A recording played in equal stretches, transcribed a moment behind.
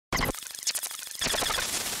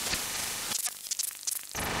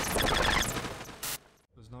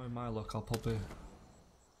Knowing my luck, I'll probably...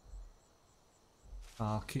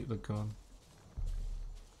 I'll keep the gun.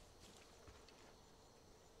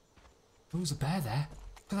 Oh, there's a bear there.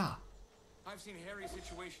 Look at that. I've seen hairy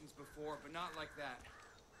situations before, but not like that.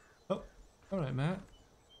 Oh, alright, mate.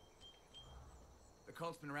 The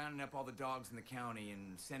cult's been rounding up all the dogs in the county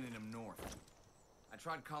and sending them north. I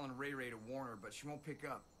tried calling Ray Ray to warn her, but she won't pick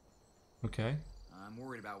up. Okay. I'm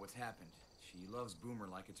worried about what's happened. She loves Boomer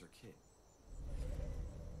like it's her kid.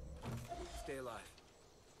 Stay alive.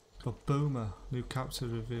 Got Boomer, new capture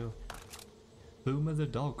reveal. Boomer the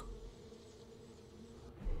dog.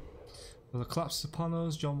 Well, the collapse is upon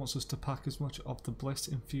us. John wants us to pack as much of the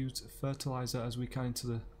bliss-infused fertilizer as we can into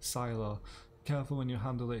the silo. Be careful when you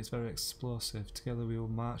handle it, it's very explosive. Together we will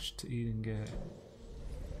march to Eden Gate.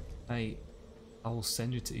 Mate, I will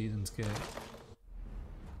send you to Eden's Gate.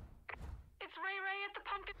 It's Ray Ray at the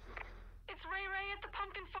pumpkin. It's Ray Ray at the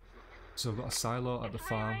pumpkin farm. So we've got a silo at the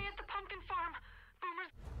farm. Ray Ray at the pumpkin farm.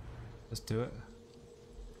 Boomer's. Let's do it.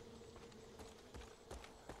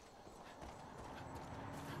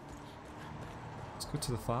 Let's go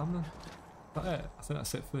to the farm then. Is that it? I think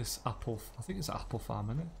that's it for this apple. I think it's an apple farm,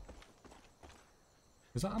 isn't it?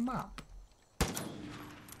 Is that a map?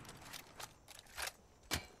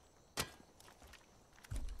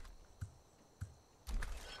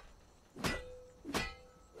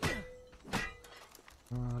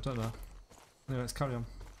 I don't know. Anyway, let's carry on.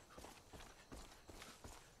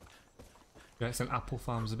 Yeah, it's an apple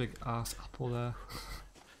farm. There's a big ass apple there.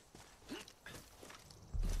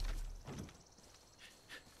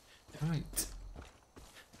 Right.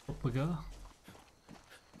 Up we go.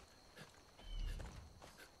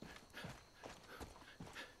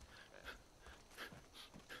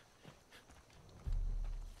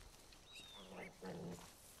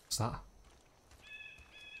 What's that?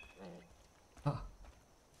 Ah.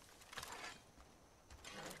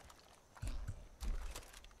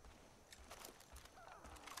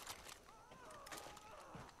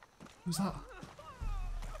 Who's that?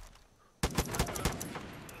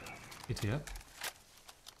 Idiot.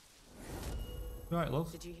 Right,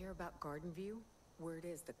 love. Did you hear about Garden View? Word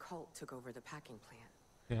is the cult took over the packing plant.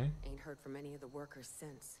 Okay. Ain't heard from any of the workers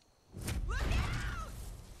since. Look out!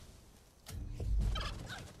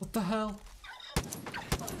 What the hell?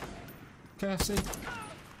 KFC.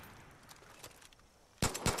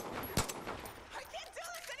 I can't do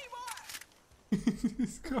this anymore!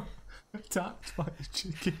 He's got attacked by a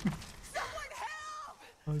chicken. Someone help!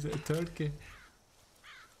 Or is it a turkey?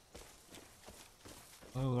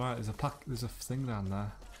 Oh right, there's a thing down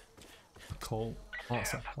there. A cult.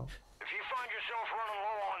 What's that called? If you find yourself running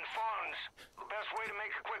low on funds, the best way to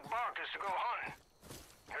make a quick buck is to go hunting.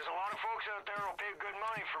 There's a lot of folks out there who'll pay good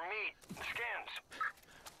money for meat and skins.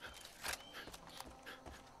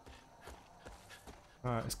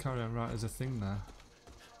 Alright, let's carry on. Right, there's a thing there.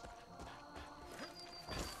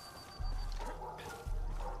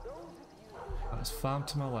 There's farm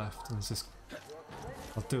to my left, and there's this.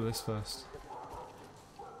 I'll do this first.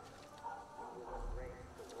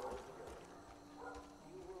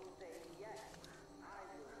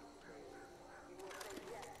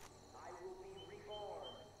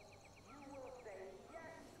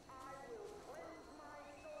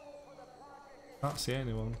 Can't see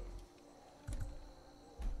anyone.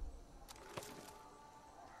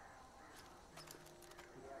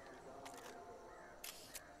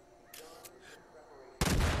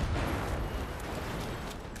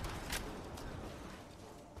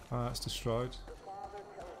 Alright, it's destroyed.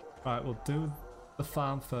 Alright, we'll do the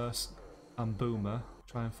farm first and Boomer.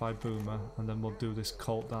 Try and find Boomer, and then we'll do this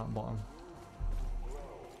cult down bottom.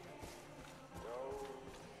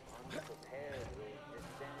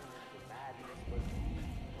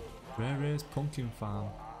 Where is Pumpkin Farm?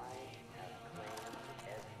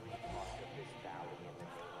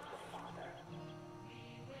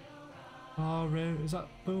 Oh, Ray, is that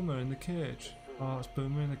Boomer in the cage? Oh, it's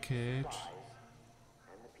Boomer in the cage.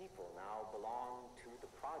 And the people now belong to the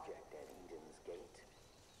project at Eden's Gate.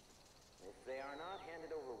 If they are not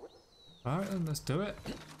handed over with... Alright then, let's do it.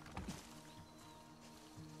 If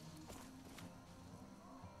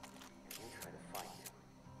you try to fight,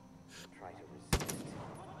 try to resist.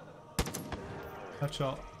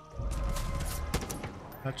 Headshot.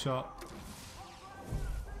 Headshot.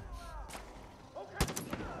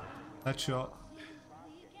 Headshot.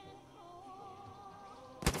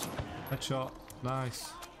 Headshot.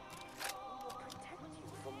 Nice. Protect you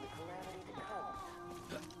from the calamity to come.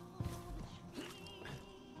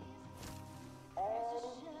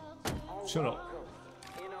 All Shut up. welcome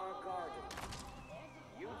in our garden.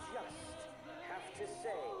 You just have to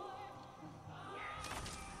say yes.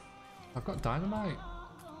 I've got dynamite.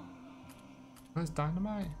 Where's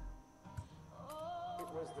dynamite? It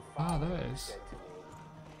was the Ah, father there it who is. said to me,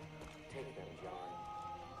 "Take them, John.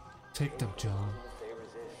 Take them, John. If they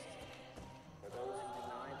resist. For those who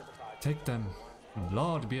deny the project, Take them.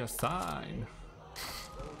 Lord, be a sign.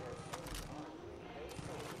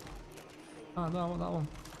 Ah, no, I want that one.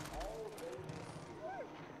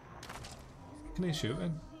 Can he shoot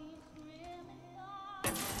him?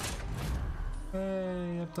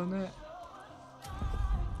 Hey, I've done it.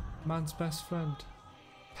 Man's best friend.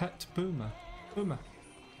 Pet Boomer. Boomer.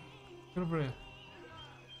 Get over here.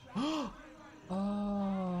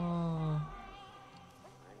 Oh!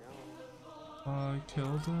 I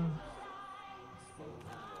killed him.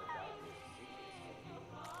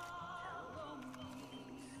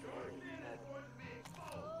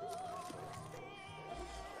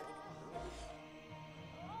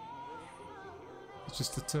 It's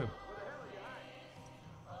just the two.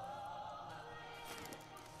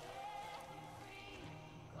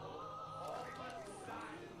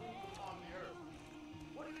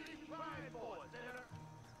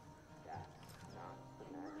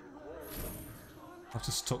 I've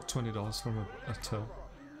just took $20 from a till.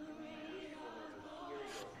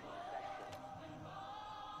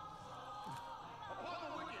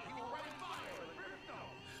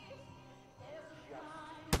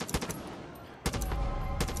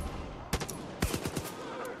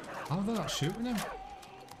 How are they not shooting him?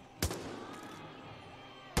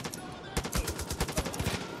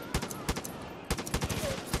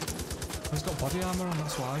 He's got body armor on,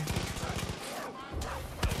 that's why.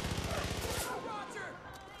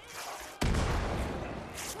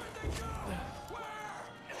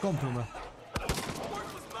 Go on, Boomer.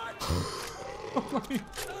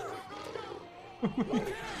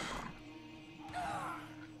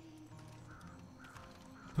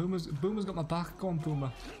 Boomer's got my back. Go on,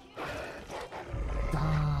 Boomer.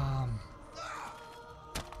 Damn.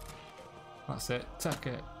 That's it. Take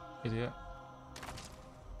it, idiot.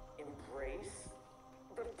 embrace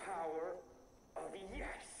the power of yes.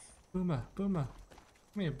 Boomer, Boomer.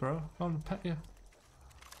 Come here, bro. I want to pet you.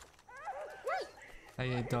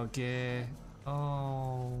 Hey, doggy.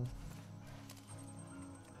 Oh.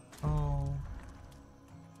 Oh.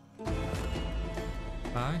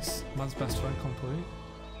 Nice. Man's best friend complete.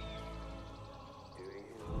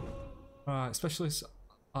 Alright, specialists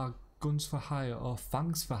are guns for hire or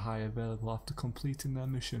fangs for hire available after completing their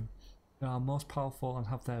mission. They are most powerful and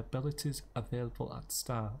have their abilities available at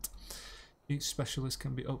start. Each specialist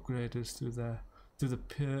can be upgraded through the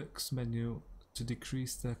perks menu to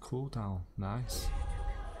decrease their cooldown. Nice.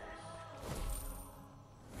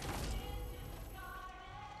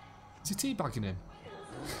 Is he teabagging him?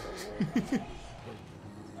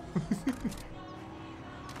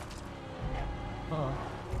 Oh.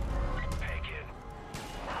 Hey, kid.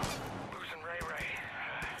 Losing Ray Ray.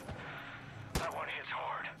 That one hits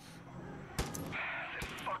hard. This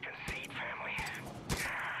fucking Seed family.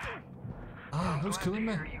 Ah, who's killing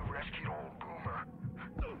me? You rescued old Boomer.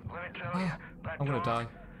 Let me tell you, that I'm gonna dog, die.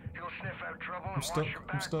 he'll sniff out trouble I'm and stuck, watch your I'm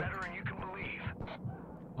back stuck. better than you can believe.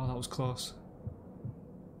 Oh, that was close.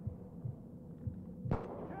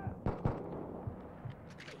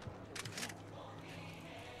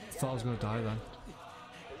 Thought I was gonna die then.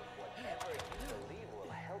 Whatever you believe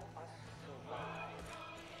will help us survive.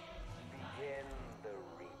 Begin the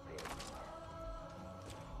reaping.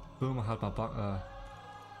 Boom, I had my back there.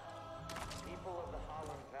 People of the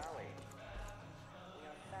Holland Valley, we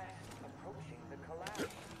are fast approaching the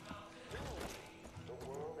collapse. Soon, the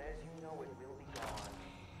world as you know it will be gone.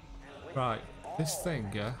 And with Right, it, this all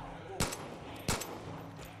thing, yeah.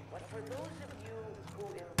 But for those of you who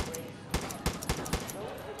embrace those of you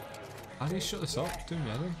I need to shut this up, do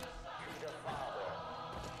me, I think. to the Father,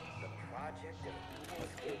 the project of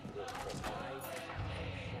Eden's Gate will provide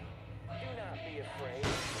salvation. Do not be afraid.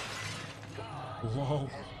 God Whoa.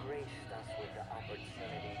 has graced us with the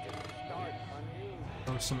opportunity to start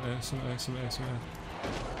anew. Oh, something here, something here, something here, something here.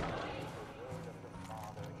 The word of the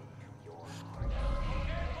Father into your heart.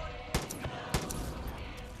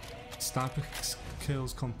 Sniper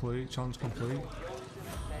kills complete, challenge complete. Joseph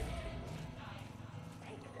said to me,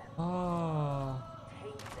 take them. Ah,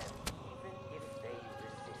 Take them even if they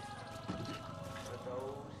resist. For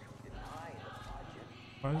those who deny the project,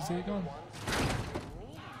 where is he gone? ones who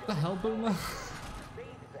need What the hell, Boomer? save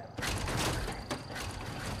them.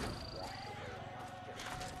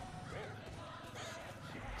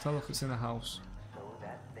 So look, it's in a house. So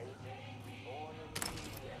that they may be born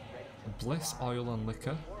anew and ready to Bliss, oil and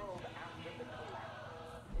liquor. world after the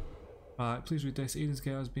collapse. Right, please read this. Eden's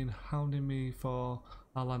Gate has been hounding me for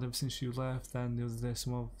our land ever since you left. Then the other day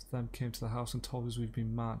some of them came to the house and told us we've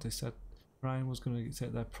been marked. They said Ryan was going to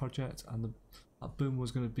take their project, and that boom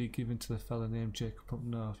was going to be given to the fella named Jacob up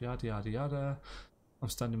north. Yada yada yada. I'm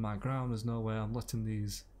standing my ground. There's no way I'm letting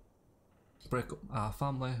these break up our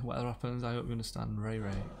family. Whatever happens, I hope you understand. Ray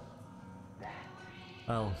Ray.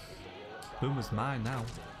 Well, Boomer's mine now.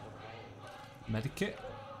 Medikit.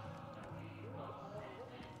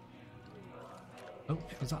 Oh,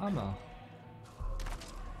 is that ammo?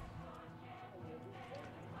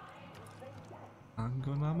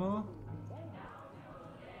 Handgun ammo?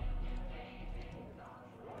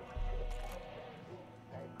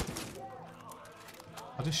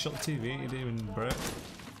 I just shut the TV, it didn't even break.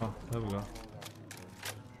 Oh, there we go. I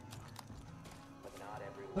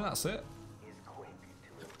think that's it.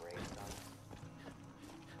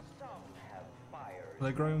 Are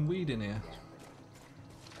they growing weed in here?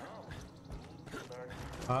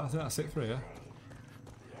 I think that's it for here.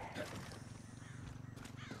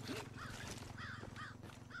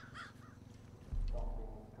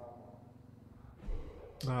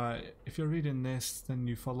 Right, if you're reading this, then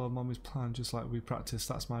you follow Mommy's plan just like we practiced.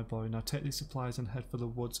 That's my boy. Now take these supplies and head for the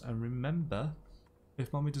woods, and remember,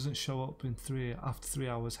 if Mommy doesn't show up in after 3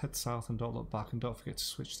 hours, head south and don't look back, and don't forget to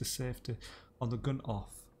switch the safety on the gun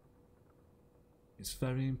off. It's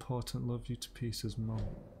very important. Love you to pieces, Mom.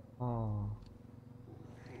 Aww.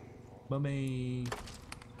 Mummy.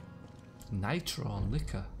 Nitro on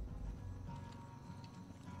liquor.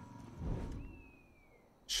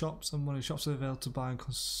 Shops and money. Shops are available to buy and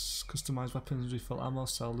customize weapons, refill ammo,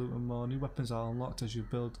 sell loot and more. New weapons are unlocked as you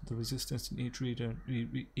build the resistance in each region.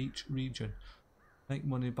 Make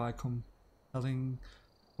money by completing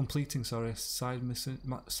side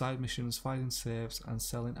missions, finding saves, and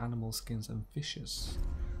selling animal skins and fishes.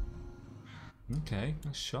 Okay,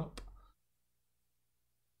 nice shop.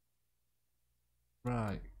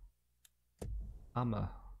 Right. Ammo.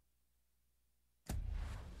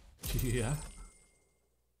 Yeah.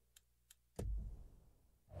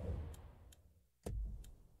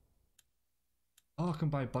 Oh, I can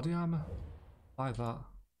buy body armor. Buy that.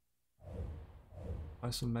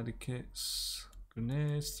 Buy some medikits.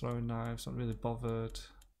 Grenades, throwing knives, not really bothered.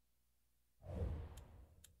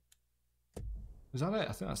 Is that it?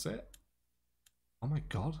 I think that's it. Oh my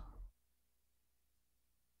god.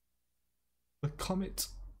 The Comet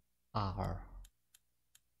R.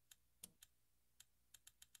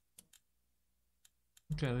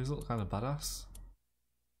 Okay, these look kind of badass.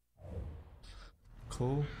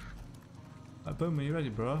 Cool. Right, Boomer, you ready,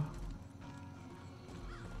 bro?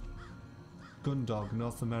 Gundog,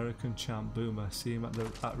 North American champ, Boomer. See him at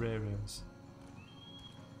Ray Ray's.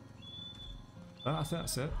 Right, I think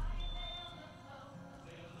that's it.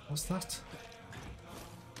 What's that?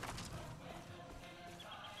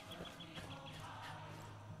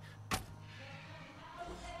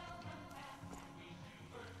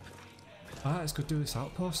 Alright, let's go do this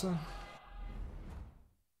outpost then.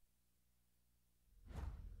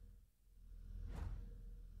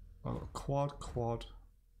 I've got quad.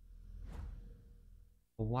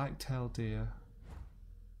 A white-tailed deer.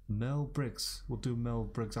 Merle Briggs. We'll do Merle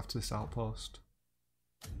Briggs after this outpost.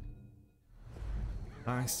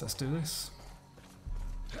 Nice, let's do this.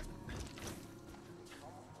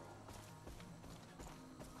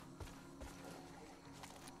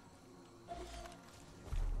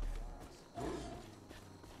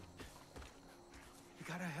 You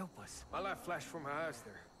gotta help us. My light flashed from my eyes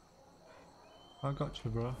there. I got you,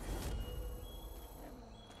 bro.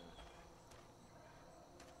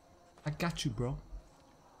 I got you, bro.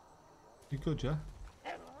 You good, yeah?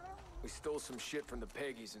 We stole some shit from the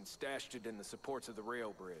Peggies and stashed it in the supports of the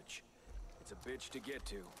rail bridge. It's a bitch to get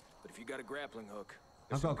to, but if you got a grappling hook,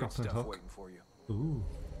 there's I've got a some good grappling stuff hook. waiting for you. Ooh.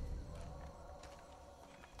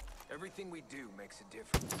 Everything we do makes a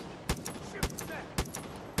difference.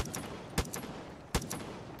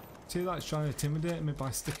 See that it's trying to intimidate me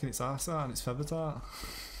by sticking its arse out and its feathers out.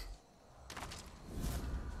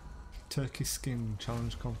 Turkey skin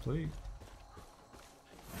challenge complete.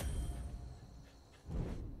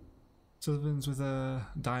 Civilians with a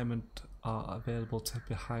diamond are available to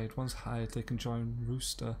be hired. Once hired, they can join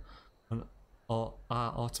Rooster or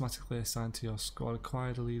are automatically assigned to your squad.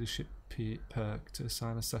 Acquire the leadership perk to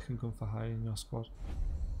assign a second gun for hire in your squad.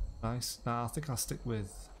 Nice. Nah, I think I'll stick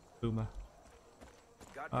with Boomer.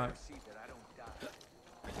 Alright.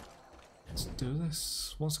 Let's do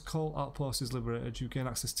this. Once a cult outpost is liberated, you gain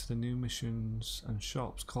access to the new missions and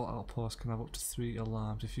shops. Cult outposts can have up to 3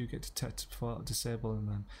 alarms. If you get detected before disabling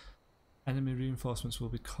them, enemy reinforcements will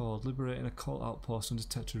be called. Liberating a cult outpost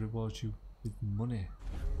undetected rewards you with money.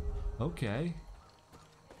 Okay.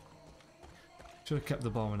 Should have kept the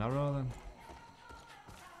bow and arrow then.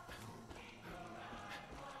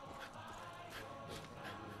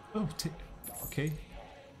 Oh, okay.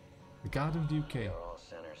 The Garden View K. They're all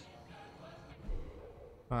sinners.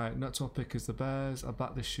 Right, not to all pickers. The bears are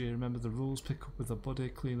back this year. Remember the rules: pick up with a buddy,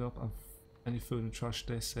 clean up, and any food and trash,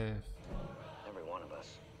 stay safe. Every one of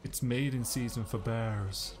us. It's mating season for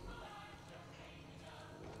bears.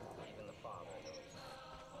 Even the father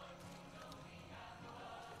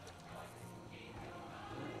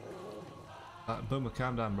knows. Boomer,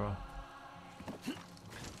 calm down, bro.